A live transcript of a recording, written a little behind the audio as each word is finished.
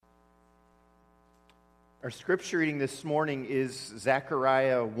Our scripture reading this morning is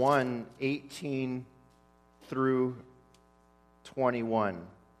Zechariah 1:18 through 21.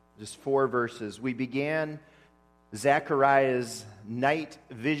 Just 4 verses. We began Zechariah's night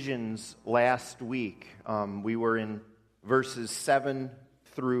visions last week. We were in verses 7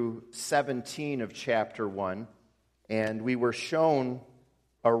 through 17 of chapter 1, and we were shown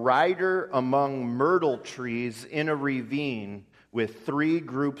a rider among myrtle trees in a ravine with 3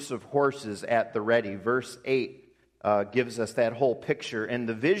 groups of horses at the ready. Verse 8 gives us that whole picture. And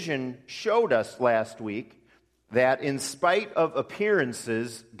the vision showed us last week that in spite of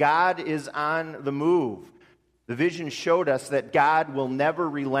appearances, God is on the move. The vision showed us that God will never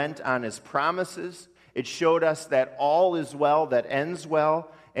relent on His promises. It showed us that all is well that ends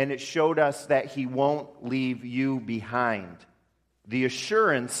well. And it showed us that He won't leave you behind. The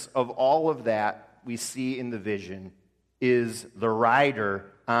assurance of all of that we see in the vision is the rider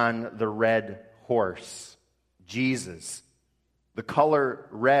on the red horse, Jesus. The color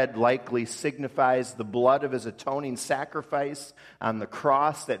red likely signifies the blood of His atoning sacrifice on the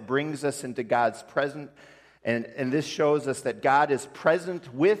cross that brings us into God's presence. And this shows us that God is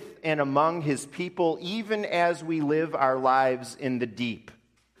present with and among His people, even as we live our lives in the deep,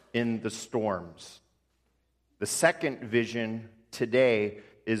 in the storms. The second vision today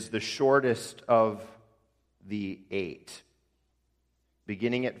is the shortest of the 8.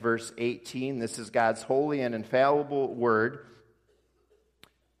 Beginning at verse 18, this is God's holy and infallible word.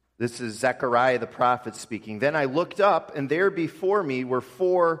 This is Zechariah the prophet speaking. Then I looked up, and there before me were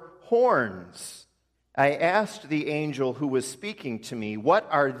 4 horns. I asked the angel who was speaking to me, "What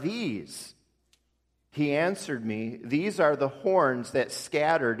are these?" He answered me, "These are the horns that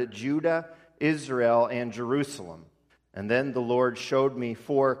scattered Judah, Israel, and Jerusalem." And then the Lord showed me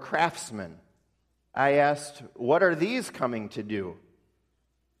 4 craftsmen. I asked, "What are these coming to do?"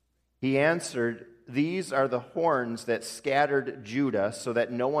 He answered, "These are the horns that scattered Judah so that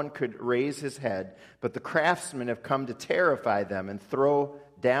no one could raise his head, but the craftsmen have come to terrify them and throw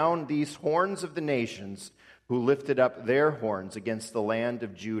down these horns of the nations who lifted up their horns against the land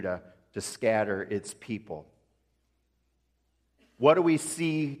of Judah to scatter its people." What do we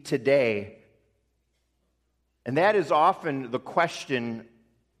see today? And that is often the question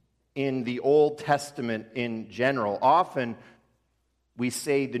in the Old Testament in general. Often we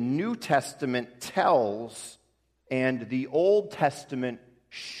say the New Testament tells and the Old Testament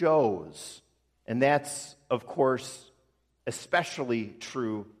shows. And that's, of course, especially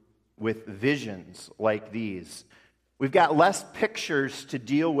true with visions like these. We've got less pictures to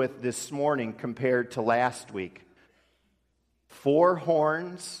deal with this morning compared to last week. 4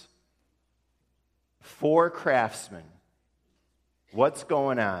 horns, 4 craftsmen. What's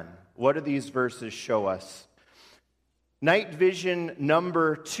going on? What do these verses show us? Night vision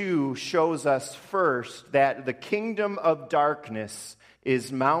number 2 shows us first that the kingdom of darkness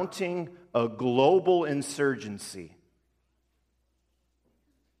is mounting a global insurgency.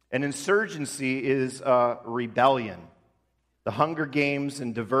 An insurgency is a rebellion. The Hunger Games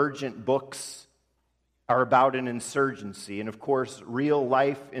and Divergent books are about an insurgency. And of course, real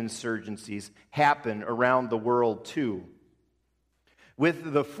life insurgencies happen around the world too.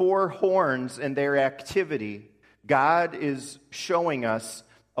 With the 4 horns and their activity, God is showing us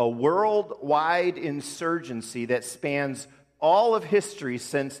a worldwide insurgency that spans all of history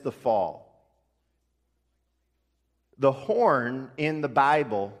since the fall. The horn in the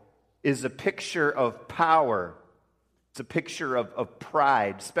Bible is a picture of power. It's a picture of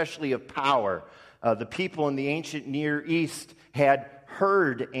pride, especially of power. The people in the ancient Near East had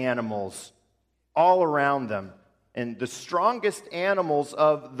herd animals all around them. And the strongest animals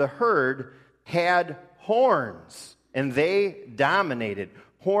of the herd had horns, and they dominated.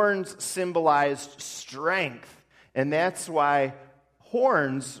 Horns symbolized strength, and that's why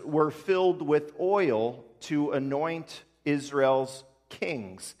horns were filled with oil to anoint Israel's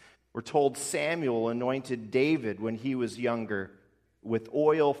kings. We're told Samuel anointed David when he was younger with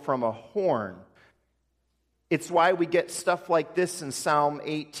oil from a horn. It's why we get stuff like this in Psalm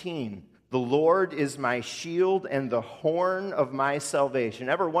 18. "The Lord is my shield and the horn of my salvation."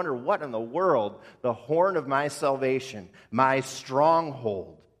 Ever wonder what in the world? The horn of my salvation, my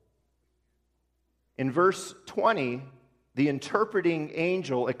stronghold. In verse 20, the interpreting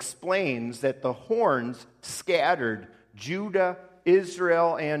angel explains that the horns scattered Judah,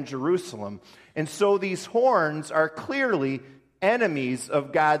 Israel, and Jerusalem. And so these horns are clearly enemies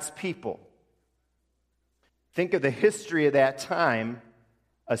of God's people. Think of the history of that time.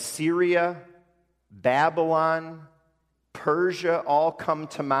 Assyria, Babylon, Persia all come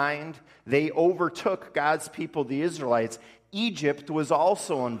to mind. They overtook God's people, the Israelites. Egypt was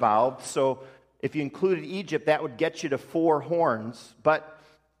also involved, so if you included Egypt, that would get you to 4 horns. But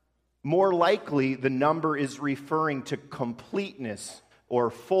more likely, the number is referring to completeness or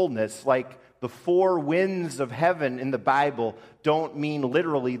fullness, like the 4 winds of heaven in the Bible don't mean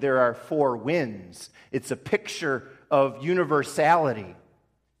literally there are 4 winds. It's a picture of universality.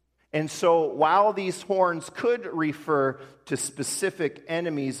 And so while these horns could refer to specific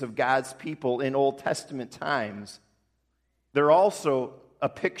enemies of God's people in Old Testament times, they're also a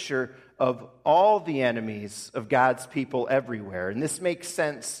picture of all the enemies of God's people everywhere. And this makes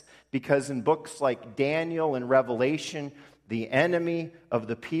sense because in books like Daniel and Revelation, the enemy of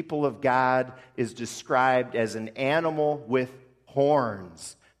the people of God is described as an animal with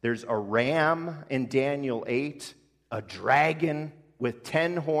horns. There's a ram in Daniel 8, a dragon with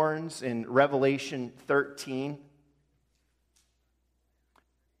 10 horns in Revelation 13.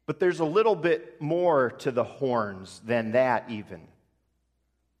 But there's a little bit more to the horns than that even.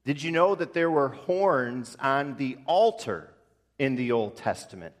 Did you know that there were horns on the altar in the Old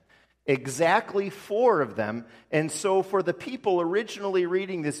Testament? Exactly 4 of them. And so for the people originally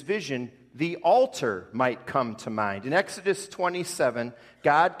reading this vision, the altar might come to mind. In Exodus 27,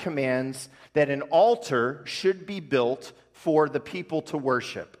 God commands that an altar should be built for the people to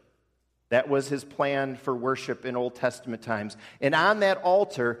worship. That was his plan for worship in Old Testament times. And on that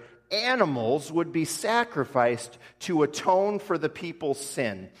altar, animals would be sacrificed to atone for the people's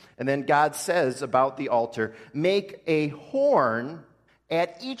sin. And then God says about the altar, make a horn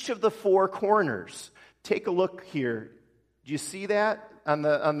at each of the 4 corners. Take a look here. Do you see that on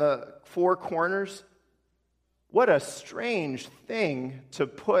the 4 corners? What a strange thing to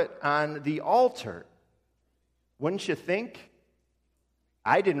put on the altar. Wouldn't you think?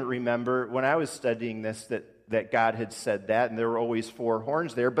 I didn't remember when I was studying this that God had said that, and there were always 4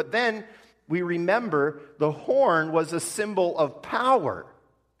 horns there. But then we remember the horn was a symbol of power.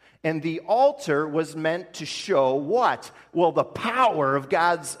 And the altar was meant to show what? Well, the power of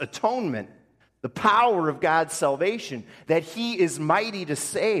God's atonement, the power of God's salvation, that he is mighty to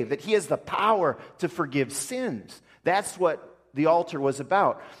save, that he has the power to forgive sins. That's what the altar was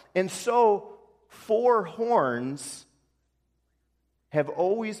about. And so 4 horns have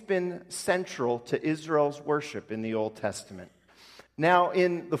always been central to Israel's worship in the Old Testament. Now,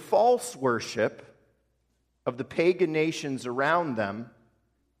 in the false worship of the pagan nations around them,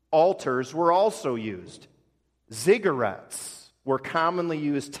 altars were also used. Ziggurats were commonly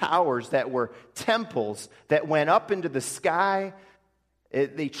used towers that were temples that went up into the sky.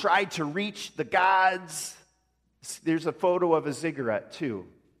 They tried to reach the gods. There's a photo of a ziggurat, too.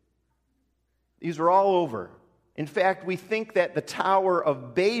 These were all over. In fact, we think that the Tower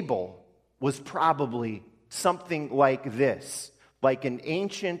of Babel was probably something like this, like an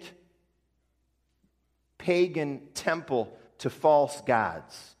ancient pagan temple to false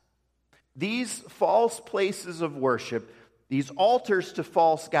gods. These false places of worship, these altars to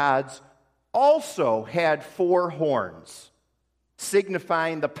false gods, also had 4 horns,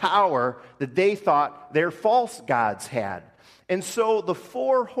 signifying the power that they thought their false gods had. And so the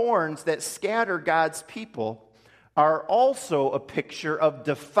 4 horns that scatter God's people are also a picture of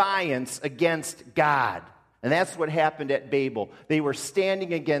defiance against God. And that's what happened at Babel. They were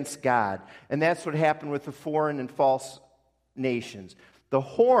standing against God. And that's what happened with the foreign and false nations. The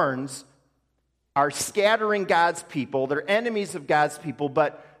horns are scattering God's people. They're enemies of God's people,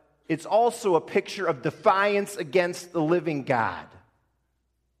 but it's also a picture of defiance against the living God.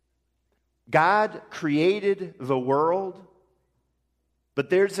 God created the world, but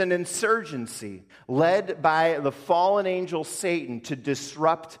there's an insurgency led by the fallen angel Satan to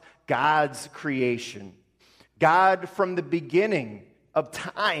disrupt God's creation. God, from the beginning of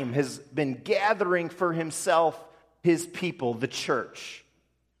time, has been gathering for himself his people, the church.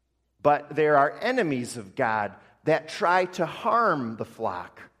 But there are enemies of God that try to harm the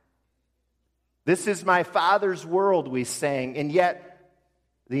flock. This is my Father's world, we sang, and yet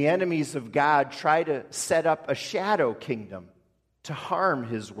the enemies of God try to set up a shadow kingdom to harm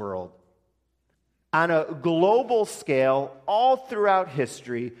his world. On a global scale, all throughout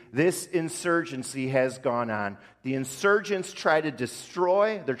history, this insurgency has gone on. The insurgents try to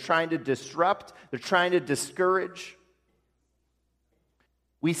destroy, they're trying to disrupt, they're trying to discourage.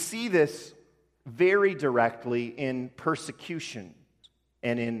 We see this very directly in persecution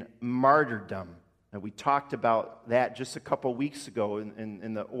and in martyrdom. And we talked about that just a couple weeks ago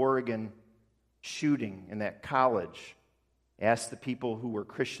in the Oregon shooting in that college. Asked the people who were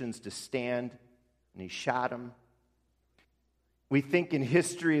Christians to stand, and he shot them. We think in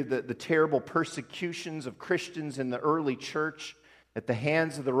history of the terrible persecutions of Christians in the early church at the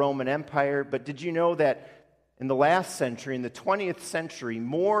hands of the Roman Empire. But did you know that in the last century, in the 20th century,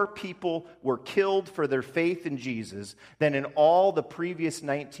 more people were killed for their faith in Jesus than in all the previous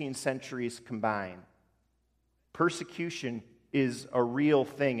 19 centuries combined. Persecution is a real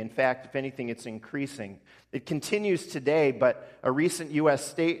thing. In fact, if anything, it's increasing. It continues today, but a recent U.S.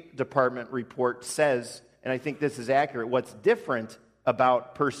 State Department report says, and I think this is accurate, what's different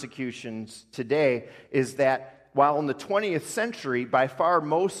about persecutions today is that while in the 20th century, by far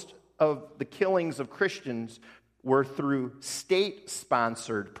most of the killings of Christians were through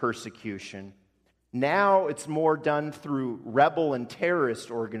state-sponsored persecution, now it's more done through rebel and terrorist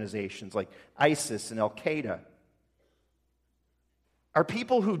organizations like ISIS and Al-Qaeda. Are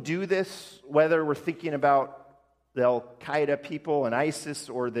people who do this, whether we're thinking about the Al-Qaeda people and ISIS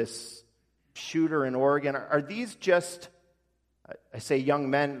or this shooter in Oregon, are these just, I say young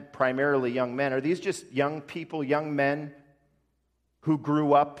men, primarily young men, are these just young people, young men who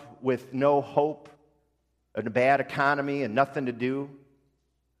grew up with no hope and a bad economy and nothing to do?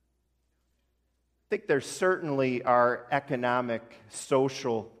 I think there certainly are economic,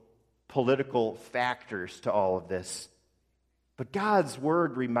 social, political factors to all of this. But God's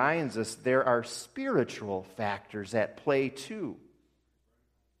Word reminds us there are spiritual factors at play too.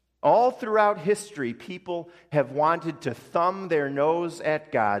 All throughout history, people have wanted to thumb their nose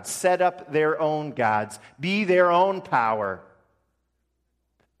at God, set up their own gods, be their own power.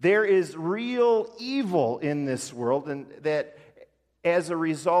 There is real evil in this world, and that as a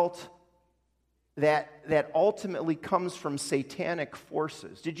result, that ultimately comes from satanic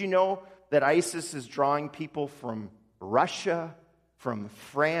forces. Did you know that ISIS is drawing people from Russia, from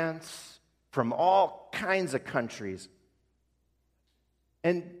France, from all kinds of countries?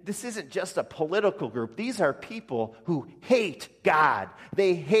 And this isn't just a political group. These are people who hate God.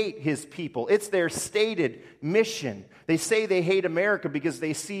 They hate His people. It's their stated mission. They say they hate America because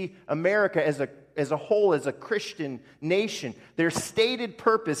they see America as a whole, as a Christian nation. Their stated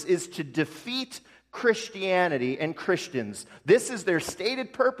purpose is to defeat Christianity and Christians. This is their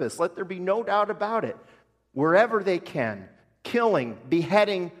stated purpose. Let there be no doubt about it. Wherever they can, killing,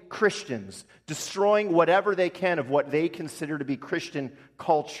 beheading Christians, destroying whatever they can of what they consider to be Christian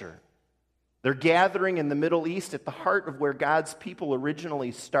culture. They're gathering in the Middle East at the heart of where God's people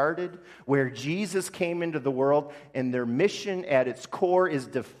originally started, where Jesus came into the world, and their mission at its core is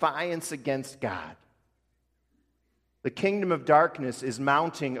defiance against God. The kingdom of darkness is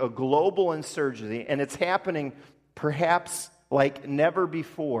mounting a global insurgency, and it's happening perhaps like never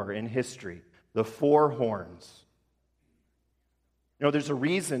before in history. The four horns. You know, there's a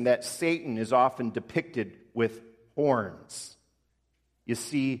reason that Satan is often depicted with horns. You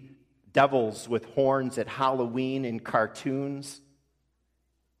see devils with horns at Halloween in cartoons.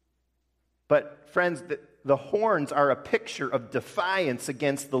 But friends, the horns are a picture of defiance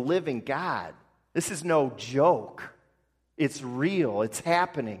against the living God. This is no joke. It's real. It's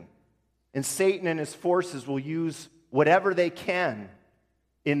happening. And Satan and his forces will use whatever they can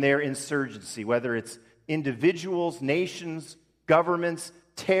in their insurgency, whether it's individuals, nations, governments,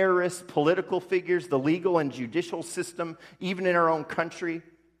 terrorists, political figures, the legal and judicial system, even in our own country.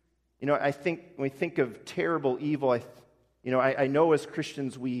 You know, I think when we think of terrible evil, I know as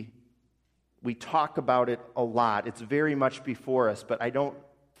Christians we talk about it a lot. It's very much before us, but I don't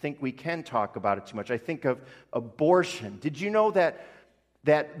think we can talk about it too much. I think of abortion. Did you know that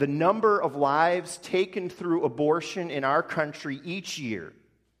the number of lives taken through abortion in our country each year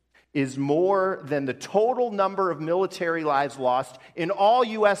is more than the total number of military lives lost in all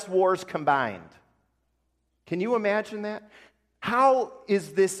U.S. wars combined? Can you imagine that? How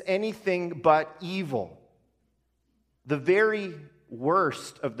is this anything but evil? The very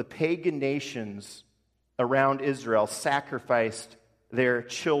worst of the pagan nations around Israel sacrificed their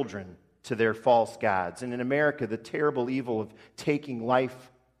children to their false gods. And in America, the terrible evil of taking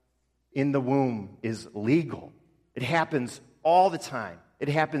life in the womb is legal. It happens all the time. It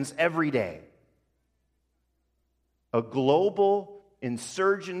happens every day. A global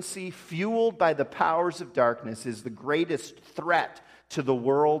insurgency fueled by the powers of darkness is the greatest threat to the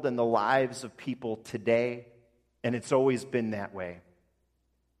world and the lives of people today, and it's always been that way.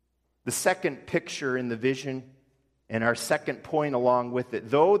 The second picture in the vision, and our second point along with it,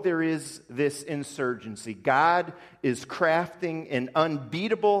 though there is this insurgency, God is crafting an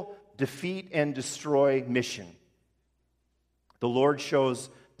unbeatable defeat and destroy mission. The Lord shows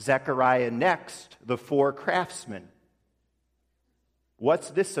Zechariah next the four craftsmen.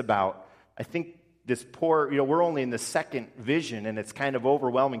 What's this about? I think this we're only in the second vision, and it's kind of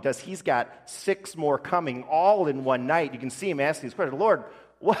overwhelming. He's got 6 more coming all in one night. You can see him asking this question, Lord,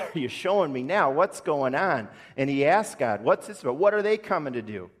 what are you showing me now? What's going on? And he asked God, what's this about? What are they coming to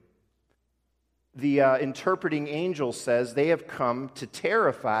do? the interpreting angel says they have come to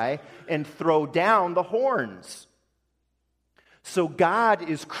terrify and throw down the horns. So God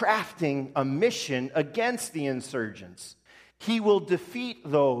is crafting a mission against the insurgents. He will defeat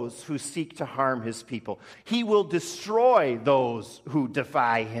those who seek to harm his people. He will destroy those who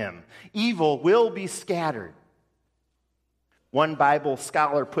defy him. Evil will be scattered. One Bible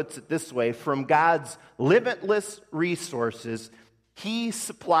scholar puts it this way: from God's limitless resources, he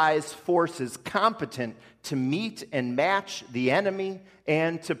supplies forces competent to meet and match the enemy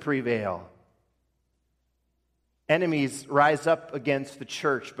and to prevail. Enemies rise up against the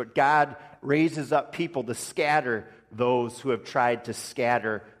church, but God raises up people to scatter those who have tried to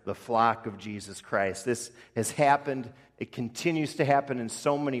scatter the flock of Jesus Christ. This has happened. It continues to happen in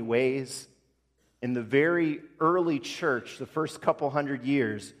so many ways. In the very early church, the first couple hundred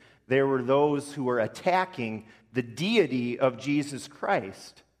years, there were those who were attacking the deity of Jesus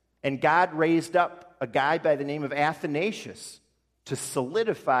Christ. And God raised up a guy by the name of Athanasius to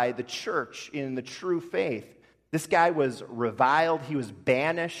solidify the church in the true faith. This guy was reviled. He was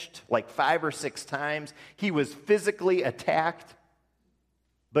banished like 5 or 6 times. He was physically attacked.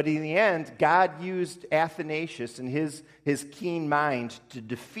 But in the end, God used Athanasius and his keen mind to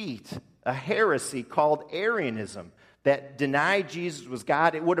defeat a heresy called Arianism that denied Jesus was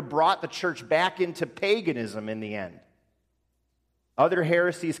God. It would have brought the church back into paganism in the end. Other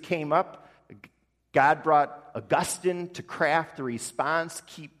heresies came up. God brought Augustine to craft a response,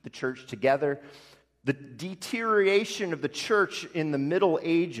 keep the church together. The deterioration of the church in the Middle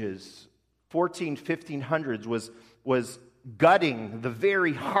Ages, 1500s, was gutting the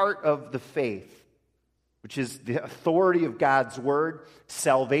very heart of the faith, which is the authority of God's word,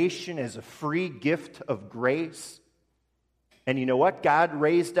 salvation as a free gift of grace. And you know what? God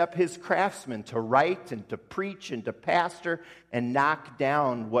raised up his craftsmen to write and to preach and to pastor and knock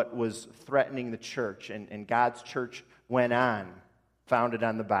down what was threatening the church. And God's church went on, founded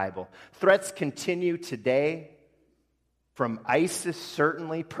on the Bible. Threats continue today from ISIS,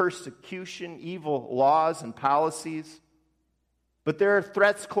 certainly, persecution, evil laws and policies. But there are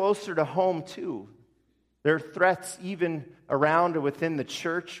threats closer to home, too. There are threats even around or within the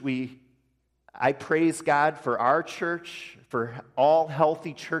church. I praise God for our church, for all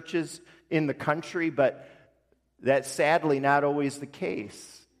healthy churches in the country, but that's sadly not always the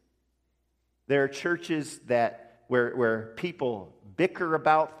case. There are churches where people bicker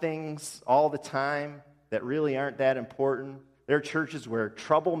about things all the time that really aren't that important. There are churches where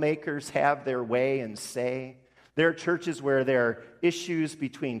troublemakers have their way and say. There are churches where there are issues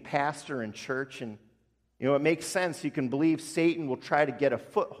between pastor and church, and it makes sense. You can believe Satan will try to get a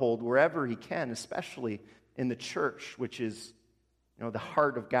foothold wherever he can, especially in the church, which is, the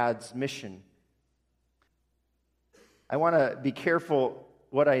heart of God's mission. I want to be careful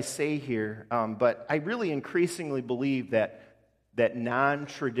what I say here, but I really increasingly believe that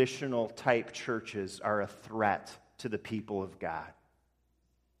non-traditional type churches are a threat to the people of God.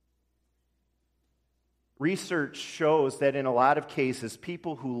 Research shows that in a lot of cases,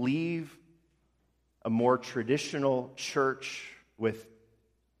 people who leave a more traditional church with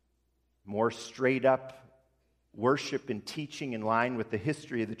more straight-up worship and teaching in line with the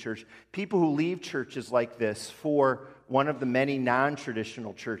history of the church, people who leave churches like this for one of the many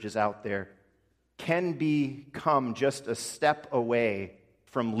non-traditional churches out there can become just a step away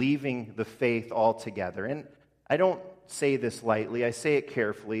from leaving the faith altogether. And I don't say this lightly. I say it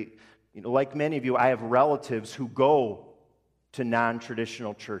carefully. Like many of you, I have relatives who go to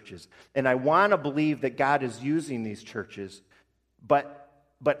non-traditional churches. And I want to believe that God is using these churches. But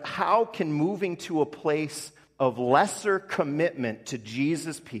how can moving to a place of lesser commitment to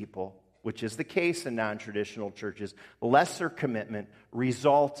Jesus' people, which is the case in non-traditional churches, lesser commitment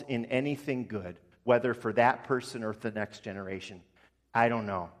result in anything good, whether for that person or for the next generation? I don't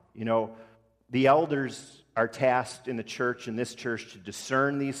know. The elders are tasked in the church, in this church, to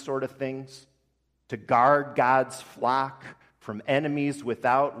discern these sort of things, to guard God's flock from enemies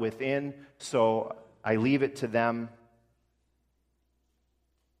without, within, so I leave it to them.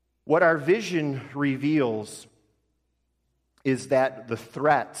 What our vision reveals is that the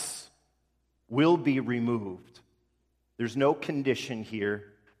threats will be removed. There's no condition here.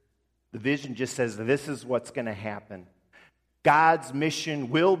 The vision just says this is what's going to happen. God's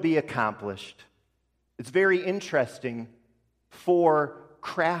mission will be accomplished. It's very interesting. 4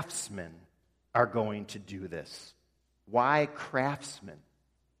 craftsmen are going to do this. Why craftsmen?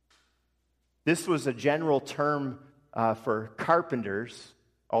 This was a general term for carpenters,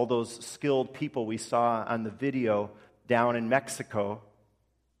 all those skilled people we saw on the video down in Mexico.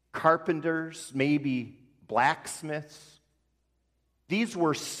 Carpenters, maybe blacksmiths. These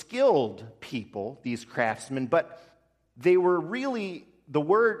were skilled people, these craftsmen, but they were really,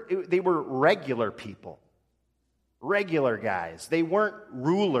 they were regular people. Regular guys. They weren't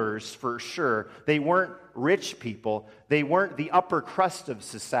rulers for sure. They weren't rich people. They weren't the upper crust of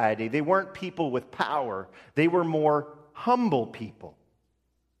society. They weren't people with power. They were more humble people.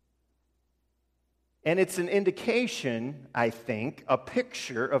 And it's an indication, I think, a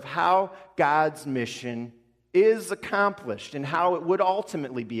picture of how God's mission is accomplished and how it would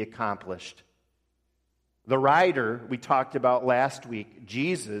ultimately be accomplished. The rider we talked about last week,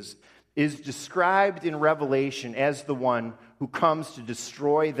 Jesus, is described in Revelation as the one who comes to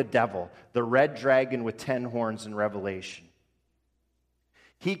destroy the devil, the red dragon with 10 horns in Revelation.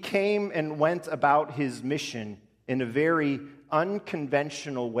 He came and went about his mission in a very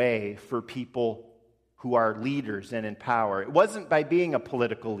unconventional way for people who are leaders and in power. It wasn't by being a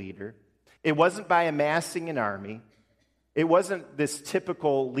political leader. It wasn't by amassing an army. It wasn't this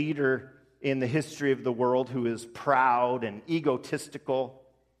typical leader in the history of the world who is proud and egotistical.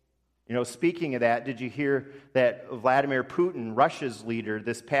 You know, speaking of that, did you hear that Vladimir Putin, Russia's leader,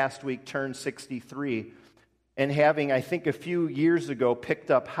 this past week turned 63, and having, I think a few years ago, picked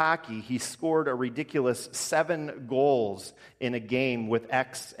up hockey, he scored a ridiculous 7 goals in a game with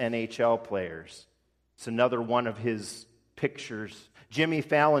ex-NHL players. It's another one of his pictures. Jimmy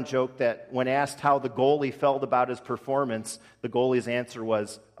Fallon joked that when asked how the goalie felt about his performance, the goalie's answer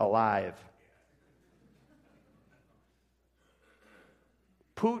was, alive.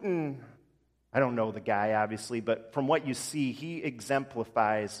 Putin, I don't know the guy, obviously, but from what you see, he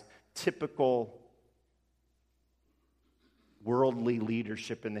exemplifies typical worldly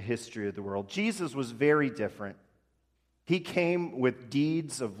leadership in the history of the world. Jesus was very different. He came with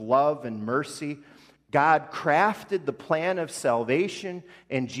deeds of love and mercy. God crafted the plan of salvation,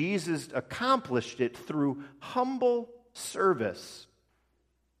 and Jesus accomplished it through humble service.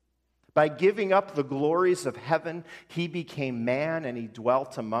 By giving up the glories of heaven, he became man and he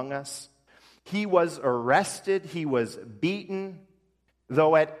dwelt among us. He was arrested, he was beaten,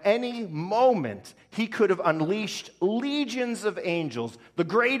 though at any moment he could have unleashed legions of angels, the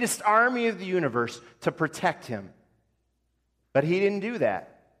greatest army of the universe, to protect him. But he didn't do that.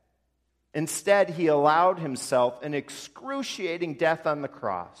 Instead, he allowed himself an excruciating death on the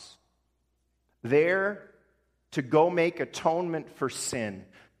cross, there to go make atonement for sin,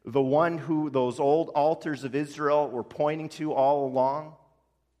 the one who those old altars of Israel were pointing to all along.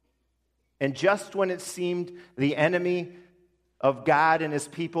 And just when it seemed the enemy of God and his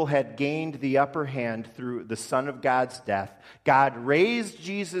people had gained the upper hand through the Son of God's death, God raised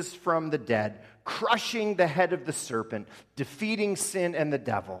Jesus from the dead, crushing the head of the serpent, defeating sin and the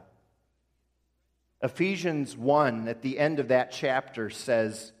devil. Ephesians 1, at the end of that chapter,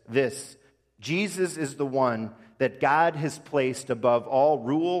 says this: Jesus is the one that God has placed above all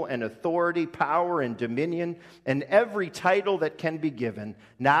rule and authority, power and dominion, and every title that can be given,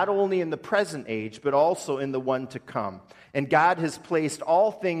 not only in the present age, but also in the one to come. And God has placed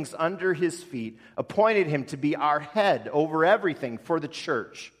all things under his feet, appointed him to be our head over everything for the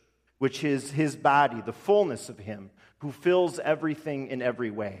church, which is his body, the fullness of him, who fills everything in every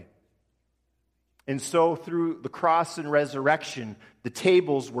way. And so through the cross and resurrection, the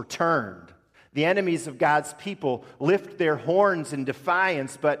tables were turned. The enemies of God's people lift their horns in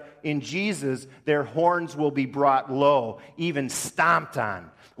defiance, but in Jesus, their horns will be brought low, even stomped on,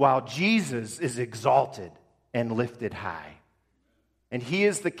 while Jesus is exalted and lifted high. And he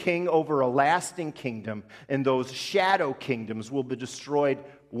is the king over a lasting kingdom, and those shadow kingdoms will be destroyed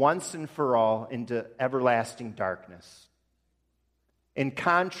once and for all into everlasting darkness. In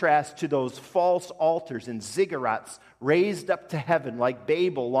contrast to those false altars and ziggurats raised up to heaven like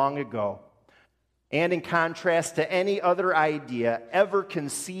Babel long ago, and in contrast to any other idea ever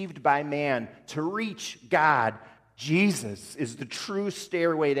conceived by man to reach God, Jesus is the true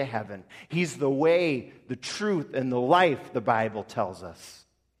stairway to heaven. He's the way, the truth, and the life, the Bible tells us.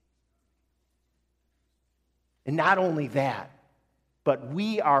 And not only that, but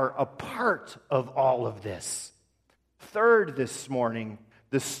we are a part of all of this. Third, this morning,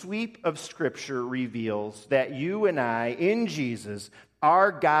 the sweep of Scripture reveals that you and I, in Jesus,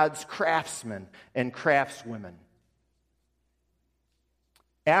 are God's craftsmen and craftswomen.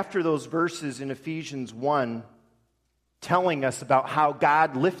 After those verses in Ephesians 1 telling us about how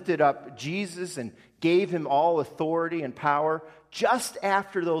God lifted up Jesus and gave him all authority and power, just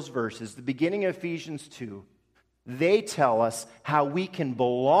after those verses, the beginning of Ephesians 2, they tell us how we can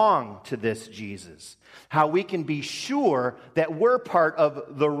belong to this Jesus, how we can be sure that we're part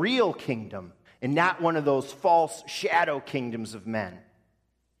of the real kingdom and not one of those false shadow kingdoms of men.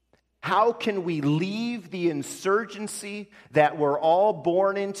 How can we leave the insurgency that we're all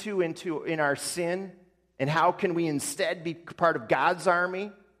born into in our sin? And how can we instead be part of God's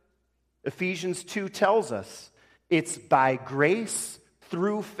army? Ephesians 2 tells us it's by grace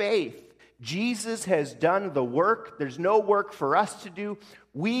through faith. Jesus has done the work. There's no work for us to do.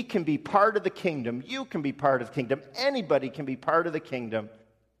 We can be part of the kingdom. You can be part of the kingdom. Anybody can be part of the kingdom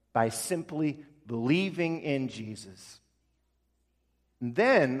by simply believing in Jesus. And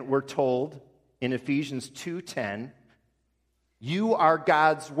then we're told in Ephesians 2:10, you are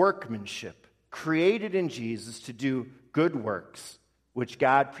God's workmanship, created in Jesus to do good works, which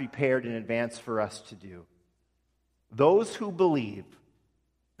God prepared in advance for us to do. Those who believe,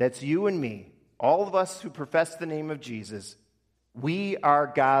 that's you and me, all of us who profess the name of Jesus, we are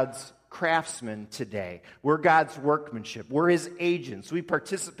God's craftsmen today. We're God's workmanship. We're His agents. We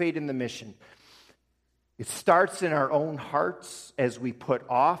participate in the mission. It starts in our own hearts as we put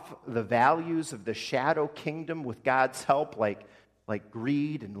off the values of the shadow kingdom with God's help, like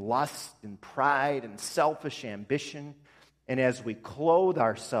greed and lust and pride and selfish ambition. And as we clothe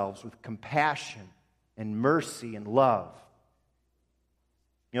ourselves with compassion and mercy and love.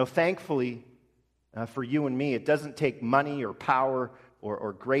 Thankfully for you and me, it doesn't take money or power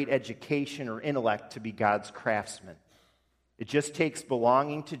or great education or intellect to be God's craftsman. It just takes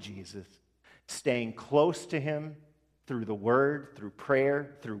belonging to Jesus, staying close to Him through the Word, through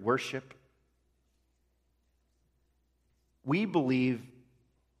prayer, through worship. We believe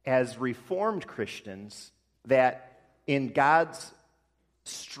as Reformed Christians that in God's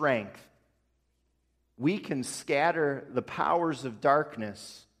strength, we can scatter the powers of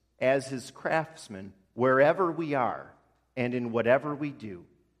darkness as His craftsmen wherever we are and in whatever we do.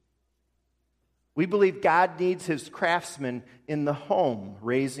 We believe God needs His craftsmen in the home,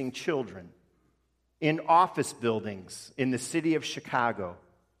 raising children, in office buildings in the city of Chicago,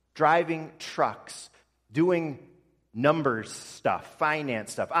 driving trucks, doing numbers stuff,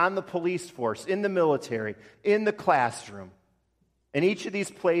 finance stuff, on the police force, in the military, in the classroom. In each of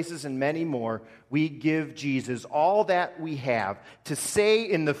these places and many more, we give Jesus all that we have to say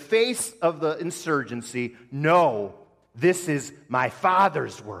in the face of the insurgency, no, this is my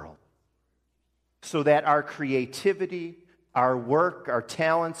Father's world. So that our creativity, our work, our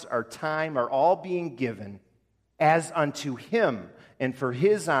talents, our time are all being given as unto Him and for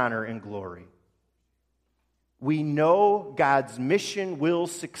His honor and glory. We know God's mission will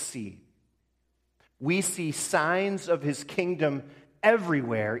succeed. We see signs of His kingdom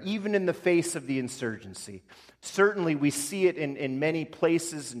everywhere, even in the face of the insurgency. Certainly, we see it in many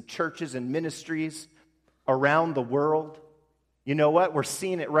places and churches and ministries around the world. You know what? We're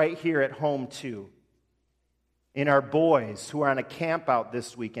seeing it right here at home, too. In our boys who are on a camp out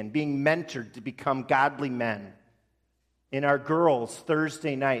this weekend, being mentored to become godly men. In our girls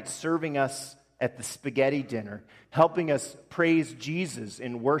Thursday night, serving us at the spaghetti dinner, helping us praise Jesus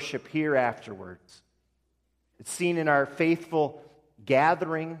in worship here afterwards. It's seen in our faithful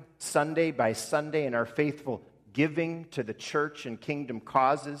gathering Sunday by Sunday, in our faithful giving to the church and kingdom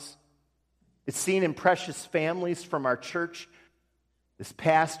causes. It's seen in precious families from our church this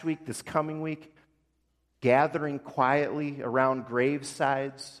past week, this coming week, gathering quietly around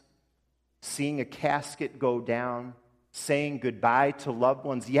gravesides, seeing a casket go down, saying goodbye to loved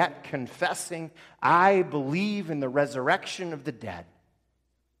ones, yet confessing, I believe in the resurrection of the dead.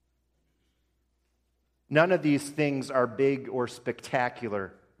 None of these things are big or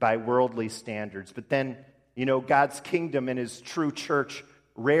spectacular by worldly standards. But then, God's kingdom and His true church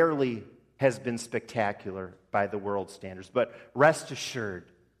rarely has been spectacular by the world's standards. But rest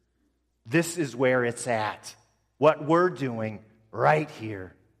assured, this is where it's at. What we're doing right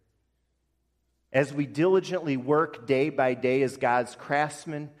here. As we diligently work day by day as God's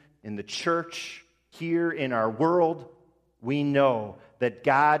craftsmen in the church, here in our world, we know that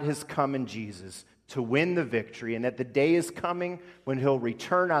God has come in Jesus to win the victory, and that the day is coming when He'll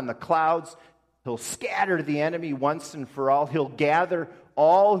return on the clouds. He'll scatter the enemy once and for all. He'll gather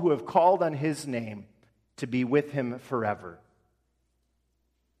all who have called on His name to be with Him forever.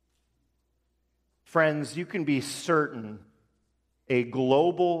 Friends, you can be certain a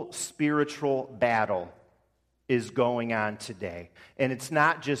global spiritual battle is going on today. And it's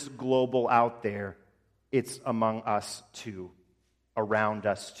not just global out there, it's among us too, around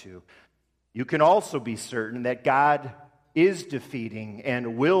us too. You can also be certain that God is defeating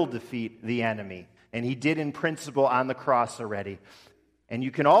and will defeat the enemy. And He did in principle on the cross already. And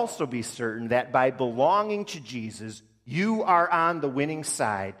you can also be certain that by belonging to Jesus, you are on the winning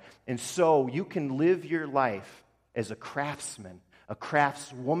side. And so you can live your life as a craftsman, a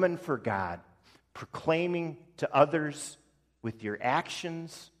craftswoman for God, proclaiming to others with your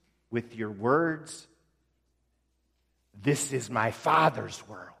actions, with your words. This is my Father's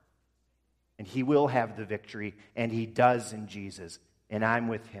world. And he will have the victory, and he does in Jesus. And I'm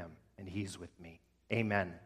with him, and he's with me. Amen.